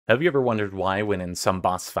Have you ever wondered why, when in some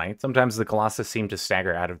boss fights, sometimes the Colossus seemed to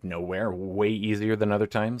stagger out of nowhere way easier than other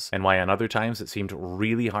times, and why on other times it seemed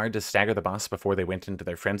really hard to stagger the boss before they went into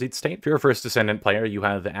their frenzied state? If you're a first Descendant player, you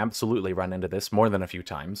have absolutely run into this more than a few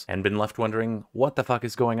times, and been left wondering, what the fuck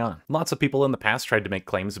is going on? Lots of people in the past tried to make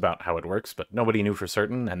claims about how it works, but nobody knew for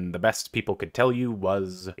certain, and the best people could tell you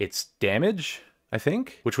was, it's damage? I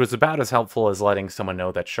think? Which was about as helpful as letting someone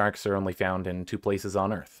know that sharks are only found in two places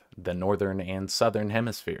on Earth, the northern and southern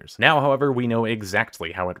hemispheres. Now, however, we know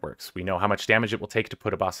exactly how it works. We know how much damage it will take to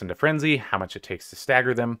put a boss into frenzy, how much it takes to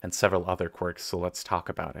stagger them, and several other quirks, so let's talk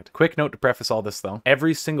about it. Quick note to preface all this though,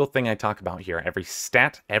 every single thing I talk about here, every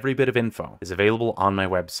stat, every bit of info, is available on my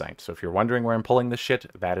website. So if you're wondering where I'm pulling this shit,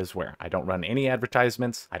 that is where. I don't run any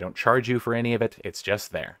advertisements, I don't charge you for any of it, it's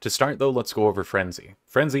just there. To start though, let's go over frenzy.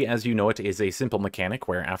 Frenzy, as you know it, is a simple mechanic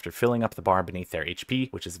where after filling up the bar beneath their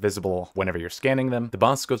HP, which is visible whenever you're scanning them, the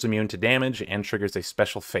boss goes immune to damage and triggers a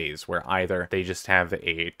special phase where either they just have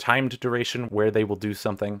a timed duration where they will do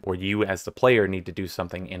something, or you as the player need to do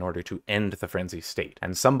something in order to end the frenzy state.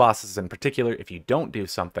 And some bosses in particular, if you don't do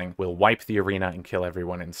something, will wipe the arena and kill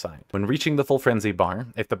everyone inside. When reaching the full frenzy bar,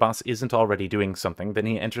 if the boss isn't already doing something, then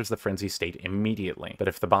he enters the frenzy state immediately. But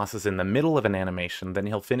if the boss is in the middle of an animation, then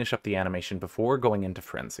he'll finish up the animation before going into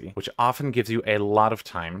frenzy, which often gives you a lot of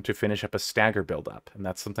time to finish up a stagger buildup, and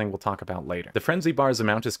that's something we'll talk about later. The frenzy bar's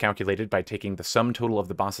amount is calculated by taking the sum total of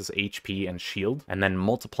the boss's HP and shield, and then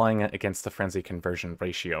multiplying it against the frenzy conversion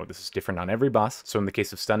ratio. This is different on every boss, so in the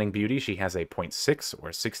case of Stunning Beauty, she has a 0.6 or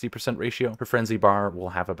 60% ratio. Her frenzy bar will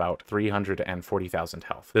have about 340,000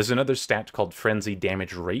 health. There's another stat called frenzy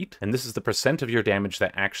damage rate, and this is the percent of your damage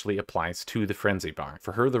that actually applies to the frenzy bar.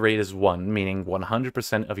 For her, the rate is 1, meaning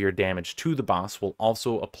 100% of your damage to the boss will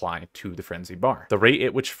also apply to the frenzy bar. The rate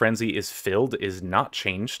at which frenzy is filled is not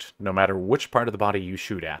changed, no matter which part of the body you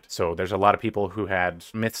shoot at. So there's a lot of people who had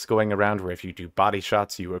myths going around where if you do body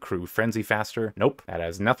shots, you accrue frenzy faster. Nope, that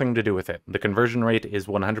has nothing to do with it. The conversion rate is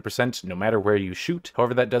 100% no matter where you shoot.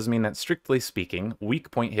 However, that does mean that strictly speaking,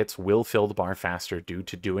 weak point hits will fill the bar faster due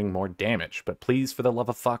to doing more damage. But please, for the love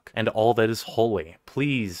of fuck, and all that is holy,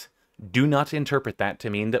 please do not interpret that to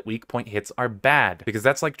mean that weak point hits are bad, because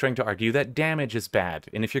that's like trying to argue that damage is bad,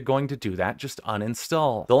 and if you're going to do that, just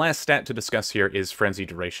uninstall. The last stat to discuss here is frenzy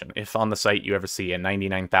duration. If on the site you ever see a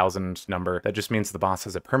 99,000 number, that just means the boss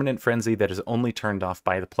has a permanent frenzy that is only turned off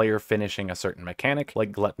by the player finishing a certain mechanic,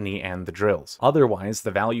 like Gluttony and the drills. Otherwise, the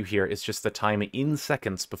value here is just the time in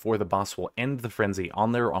seconds before the boss will end the frenzy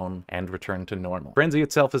on their own and return to normal. Frenzy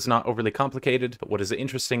itself is not overly complicated, but what is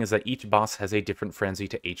interesting is that each boss has a different frenzy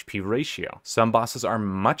to HP ratio. Some bosses are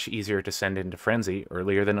much easier to send into frenzy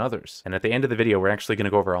earlier than others. And at the end of the video, we're actually going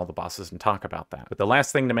to go over all the bosses and talk about that. But the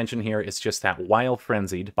last thing to mention here is just that while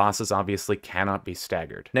frenzied, bosses obviously cannot be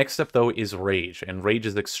staggered. Next up though is Rage, and Rage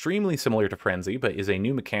is extremely similar to Frenzy, but is a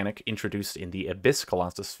new mechanic introduced in the Abyss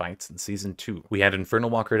Colossus fights in Season 2. We had Infernal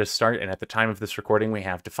Walker to start, and at the time of this recording we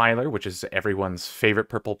have Defiler, which is everyone's favorite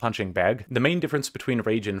purple punching bag. The main difference between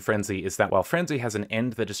Rage and Frenzy is that while Frenzy has an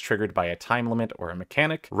end that is triggered by a time limit or a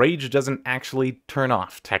mechanic, Rage doesn't actually turn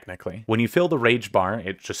off, technically. When you fill the Rage bar,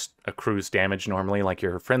 it just accrues damage normally like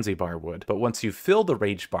your Frenzy bar would, but once you fill the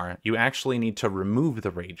Rage bar, you actually need to remove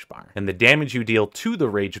the Rage bar. And the damage you deal to the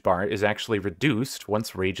Rage bar is actually reduced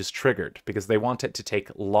once Rage is triggered, because they want it to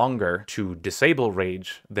take longer to disable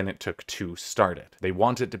Rage than it took to start it. They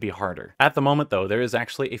want it to be harder. At the moment though, there is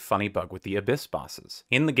actually a funny bug with the Abyss bosses.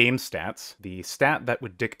 In the game stats, the stat that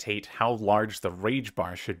would dictate how large the Rage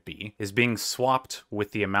bar should be is being swapped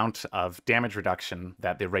with the amount of damage reduction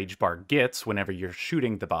that the Rage bar gets whenever you're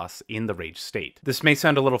shooting the boss in the Rage state. This may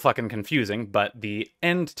sound a little fucking confusing, but the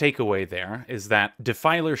end takeaway there is that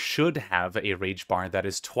Defiler should have a Rage bar that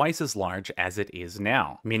is twice as large as it is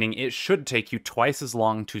now, meaning it should take you twice as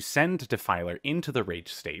long to send Defiler into the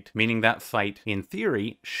Rage state, meaning that fight, in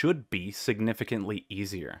theory, should be significantly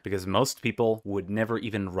easier, because most people would never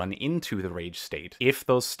even run into the Rage state if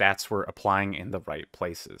those stats were applying in the right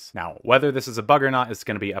places. Now, whether this is a bug or not is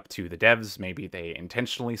going to be up to the devs. Maybe they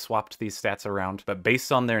intentionally swapped these stats around, but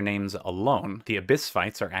based on their names alone, the Abyss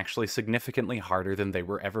fights are actually significantly harder than they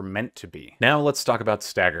were ever meant to be. Now let's talk about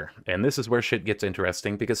Stagger, and this is where shit gets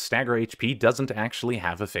interesting because Stagger HP doesn't actually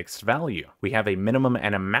have a fixed value. We have a minimum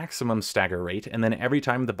and a maximum stagger rate, and then every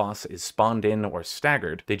time the boss is spawned in or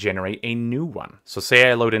staggered, they generate a new one. So say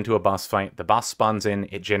I load into a boss fight, the boss spawns in,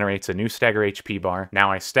 it generates a new stagger HP bar,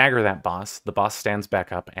 now I stagger that boss, the boss stands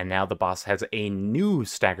back up, and now the boss has a new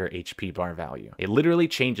stagger stagger HP bar value. It literally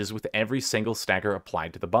changes with every single stagger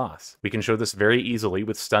applied to the boss. We can show this very easily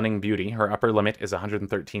with Stunning Beauty. Her upper limit is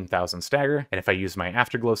 113,000 stagger, and if I use my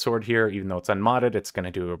Afterglow sword here, even though it's unmodded, it's going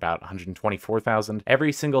to do about 124,000.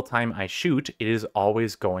 Every single time I shoot, it is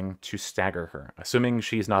always going to stagger her, assuming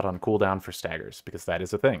she's not on cooldown for staggers, because that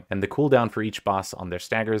is a thing. And the cooldown for each boss on their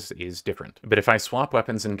staggers is different. But if I swap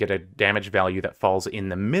weapons and get a damage value that falls in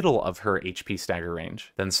the middle of her HP stagger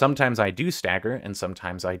range, then sometimes I do stagger and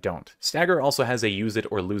sometimes I don't. Stagger also has a use it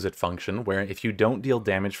or lose it function, where if you don't deal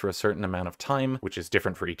damage for a certain amount of time, which is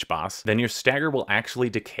different for each boss, then your stagger will actually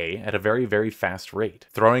decay at a very, very fast rate,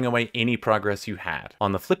 throwing away any progress you had.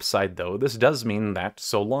 On the flip side though, this does mean that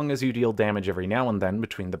so long as you deal damage every now and then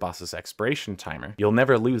between the boss's expiration timer, you'll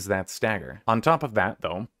never lose that stagger. On top of that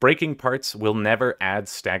though, breaking parts will never add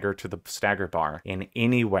stagger to the stagger bar in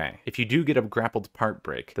any way. If you do get a grappled part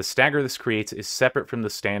break, the stagger this creates is separate from the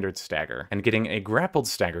standard stagger, and getting a grappled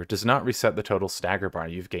stagger does not reset the total stagger bar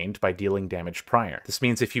you've gained by dealing damage prior. This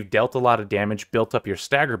means if you've dealt a lot of damage, built up your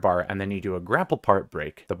stagger bar, and then you do a grapple part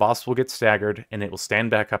break, the boss will get staggered and it will stand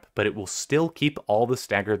back up, but it will still keep all the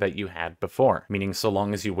stagger that you had before, meaning so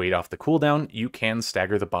long as you wait off the cooldown, you can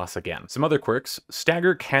stagger the boss again. Some other quirks: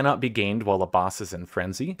 stagger cannot be gained while a boss is in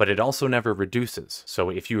frenzy, but it also never reduces. So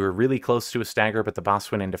if you were really close to a stagger but the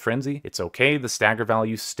boss went into frenzy, it's okay, the stagger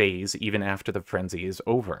value stays even after the frenzy is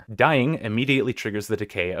over. Dying immediately triggers the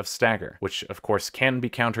decay of stagger, which of course can be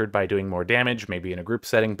countered by doing more damage, maybe in a group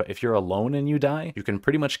setting, but if you're alone and you die, you can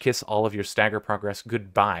pretty much kiss all of your stagger progress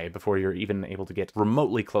goodbye before you're even able to get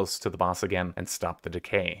remotely close to the boss again and stop the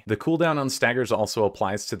decay. The cooldown on staggers also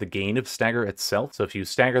applies to the gain of stagger itself, so if you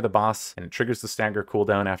stagger the boss and it triggers the stagger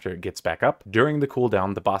cooldown after it gets back up, during the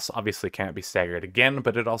cooldown the boss obviously can't be staggered again,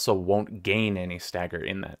 but it also won't gain any stagger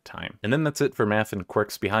in that time. And then that's it for math and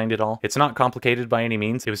quirks behind it all. It's not complicated by any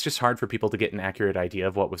means, it was just hard for people to get an accurate idea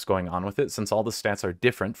of what was going on with it, since all the stats are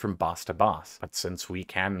different from boss to boss. But since we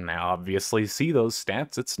can now obviously see those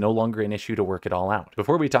stats, it's no longer an issue to work it all out.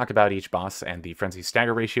 Before we talk about each boss and the frenzy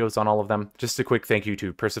stagger ratios on all of them, just a quick thank you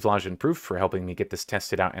to Persiflage and Proof for helping me get this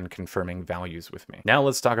tested out and confirming values with me. Now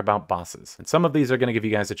let's talk about bosses. And some of these are going to give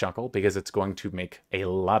you guys a chuckle because it's going to make a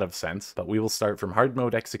lot of sense, but we will start from hard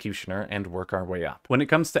mode Executioner and work our way up. When it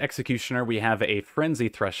comes to Executioner, we have a frenzy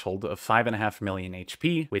threshold of 5.5 million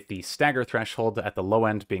HP, with the stagger threshold at the low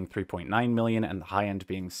end being 3.9 million and the high end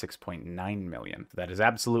being 6.9 million. That is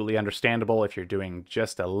absolutely understandable. If you're doing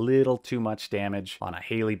just a little too much damage on a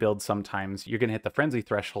Haley build, sometimes you're going to hit the frenzy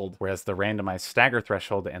threshold, whereas the randomized stagger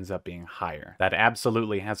threshold ends up being higher. That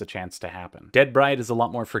absolutely has a chance to happen. Dead Bride is a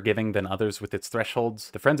lot more forgiving than others with its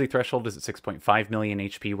thresholds. The frenzy threshold is at 6.5 million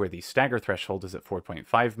HP, where the stagger threshold is at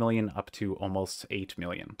 4.5 million up to almost 8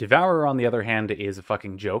 million. Devourer, on the other hand, is a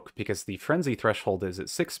fucking joke because the frenzy threshold is at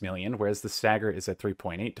 6 million, whereas the stagger is at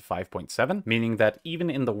 3.8 to 5.7, meaning that even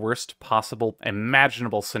in the worst possible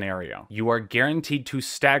imaginable scenario, you are guaranteed to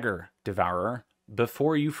stagger Devourer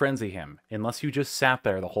before you frenzy him, unless you just sat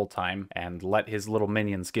there the whole time and let his little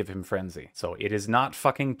minions give him frenzy. So it is not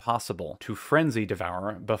fucking possible to frenzy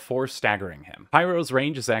Devourer before staggering him. Pyro's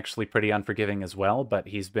range is actually pretty unforgiving as well, but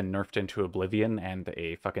he's been nerfed into oblivion and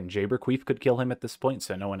a fucking Jayberqueef could kill him at this point,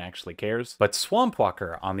 so no one actually cares. But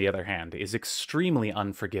Swampwalker, on the other hand, is extremely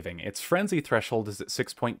unforgiving. Its frenzy threshold is at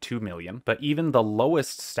 6.2 million, but even the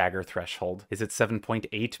lowest stagger threshold is at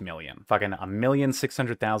 7.8 million. Fucking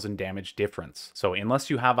 1,600,000 damage difference. So unless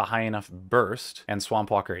you have a high enough burst, and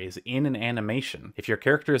Swampwalker is in an animation, if your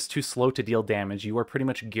character is too slow to deal damage, you are pretty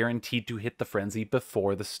much guaranteed to hit the frenzy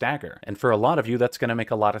before the stagger. And for a lot of you, that's going to make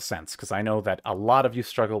a lot of sense, because I know that a lot of you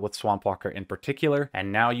struggle with Swampwalker in particular,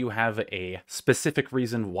 and now you have a specific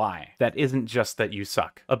reason why. That isn't just that you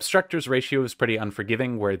suck. Obstructor's ratio is pretty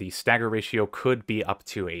unforgiving, where the stagger ratio could be up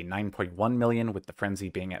to a 9.1 million, with the frenzy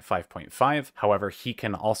being at 5.5. However, he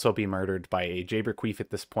can also be murdered by a Jayberqueef at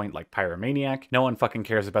this point, like Pyromaniac. No one fucking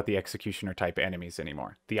cares about the Executioner type enemies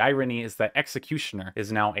anymore. The irony is that Executioner is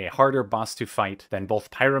now a harder boss to fight than both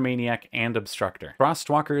Pyromaniac and Obstructor.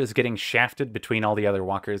 Frostwalker is getting shafted between all the other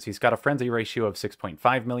walkers. He's got a frenzy ratio of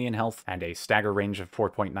 6.5 million health and a stagger range of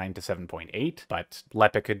 4.9 to 7.8, but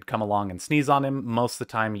Lepe could come along and sneeze on him. Most of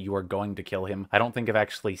the time you are going to kill him. I don't think I've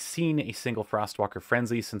actually seen a single Frostwalker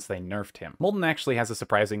frenzy since they nerfed him. Molten actually has a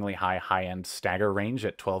surprisingly high-end stagger range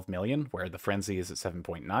at 12 million, where the frenzy is at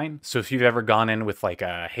 7.9. So if you've ever gone gone in with like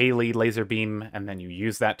a Haley laser beam and then you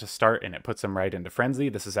use that to start and it puts him right into frenzy,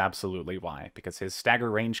 this is absolutely why, because his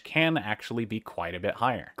stagger range can actually be quite a bit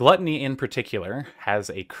higher. Gluttony in particular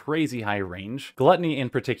has a crazy high range. Gluttony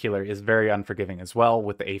in particular is very unforgiving as well,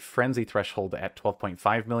 with a frenzy threshold at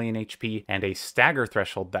 12.5 million HP and a stagger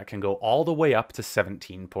threshold that can go all the way up to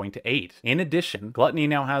 17.8. In addition, Gluttony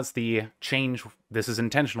now has the change. This is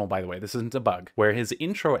intentional, by the way, this isn't a bug, where his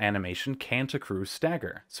intro animation can't accrue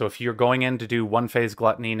stagger. So if you're going in to do one phase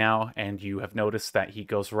Gluttony now, and you have noticed that he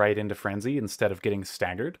goes right into frenzy instead of getting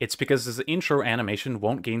staggered, it's because his intro animation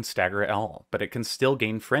won't gain stagger at all, but it can still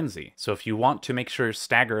gain frenzy. So if you want to make sure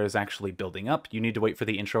stagger is actually building up, you need to wait for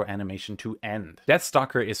the intro animation to end.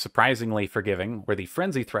 Deathstalker is surprisingly forgiving, where the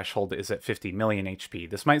frenzy threshold is at 50 million HP.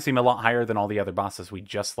 This might seem a lot higher than all the other bosses we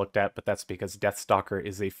just looked at, but that's because Deathstalker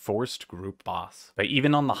is a forced group boss. But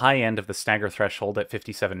even on the high end of the stagger threshold at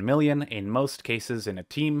 57 million, in most cases in a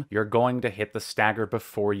team, you're going to hit the stagger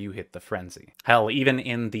before you hit the frenzy. Hell, even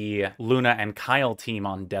in the Luna and Kyle team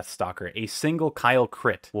on Deathstalker, a single Kyle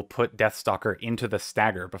crit will put Deathstalker into the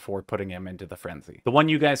stagger before putting him into the frenzy. The one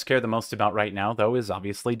you guys care the most about right now, though, is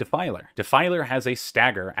obviously Defiler. Defiler has a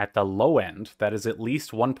stagger at the low end that is at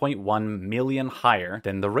least 1.1 million higher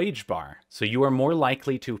than the Rage bar, so you are more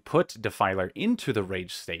likely to put Defiler into the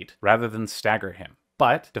Rage state rather than stagger him.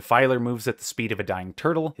 But Defiler moves at the speed of a dying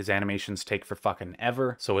turtle, his animations take for fucking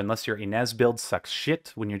ever, so unless your Inez build sucks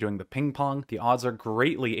shit when you're doing the ping pong, the odds are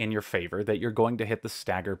greatly in your favor that you're going to hit the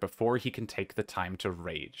stagger before he can take the time to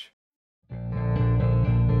rage.